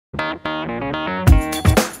Hey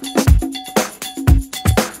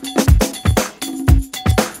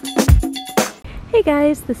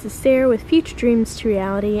guys, this is Sarah with Future Dreams to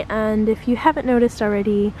Reality, and if you haven't noticed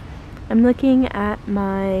already, I'm looking at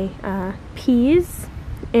my peas,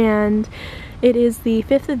 and it is the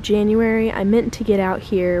 5th of January. I meant to get out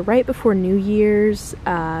here right before New Year's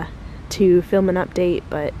to film an update,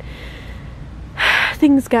 but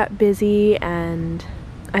things got busy and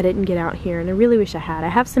I didn't get out here, and I really wish I had. I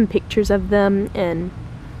have some pictures of them in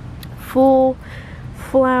full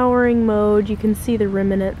flowering mode. You can see the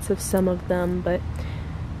remnants of some of them, but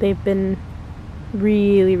they've been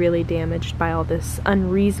really damaged by all this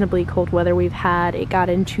unreasonably cold weather we've had. It got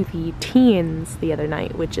into the teens the other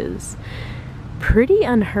night, which is pretty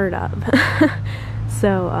unheard of.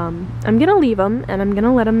 So I'm gonna leave them and I'm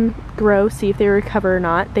gonna let them grow, see if they recover or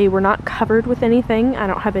not. They were not covered with anything. I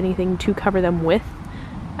don't have anything to cover them with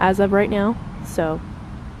as of right now, so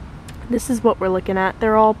this is what we're looking at.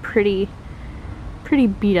 They're all pretty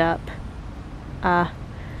beat up. The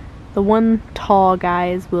one tall guy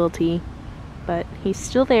is wilty, but he's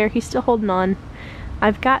still there, he's still holding on.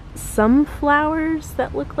 I've got some flowers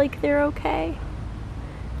that look like they're okay.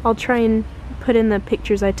 I'll try and put in the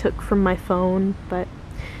pictures I took from my phone, but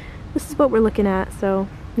this is what we're looking at. So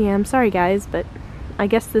yeah, I'm sorry guys, but I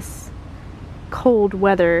guess this cold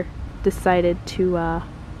weather decided to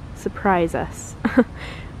surprise us.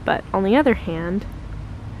 But on the other hand,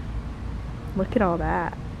 look at all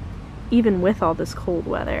that, even with all this cold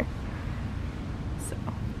weather. So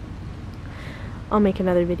I'll make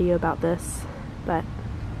another video about this, but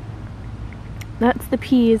that's the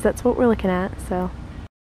peas, that's what we're looking at. So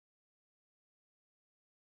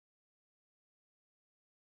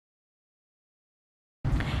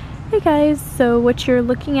hey guys, so what you're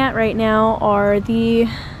looking at right now are the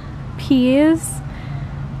peas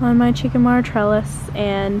on my chicken wire trellis,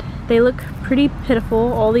 and they look pretty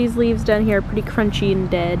pitiful. All these leaves down here are pretty crunchy and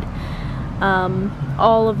dead.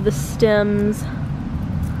 All of the stems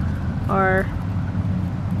are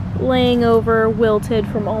laying over, wilted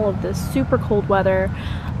from all of this super cold weather.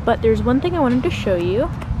 But there's one thing I wanted to show you,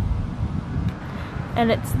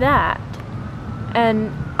 and it's that.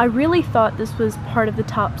 And I really thought this was part of the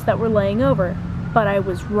tops that were laying over, but I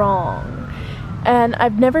was wrong. And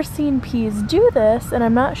I've never seen peas do this, and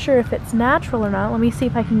I'm not sure if it's natural or not. Let me see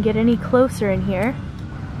if I can get any closer in here.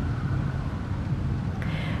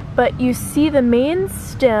 But you see the main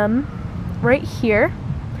stem right here.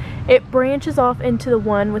 It branches off into the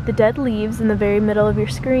one with the dead leaves in the very middle of your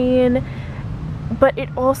screen, but it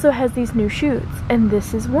also has these new shoots, and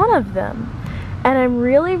this is one of them. And I'm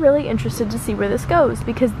really interested to see where this goes,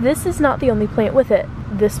 because this is not the only plant with it.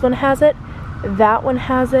 This one has it, that one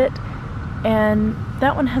has it, and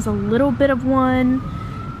that one has a little bit of one,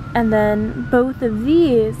 and then both of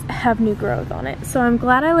these have new growth on it. So I'm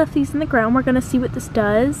glad I left these in the ground. We're gonna see what this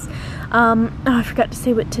does. Oh, I forgot to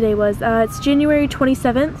say what today was. It's January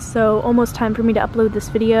 27th, so almost time for me to upload this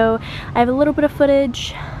video. I have a little bit of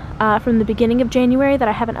footage from the beginning of January that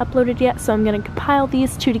I haven't uploaded yet, so I'm gonna compile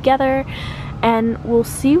these two together and we'll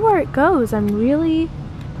see where it goes. I'm really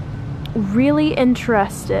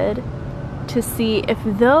interested to see if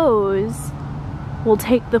those will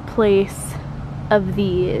take the place of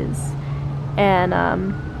these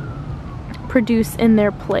and produce in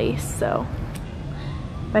their place. So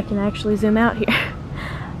if I can actually zoom out here.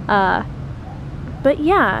 But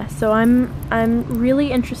yeah, so I'm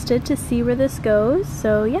really interested to see where this goes.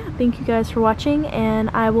 So yeah, thank you guys for watching, and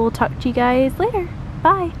I will talk to you guys later.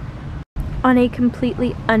 Bye. On a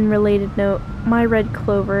completely unrelated note, my red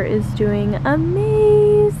clover is doing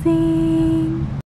amazing.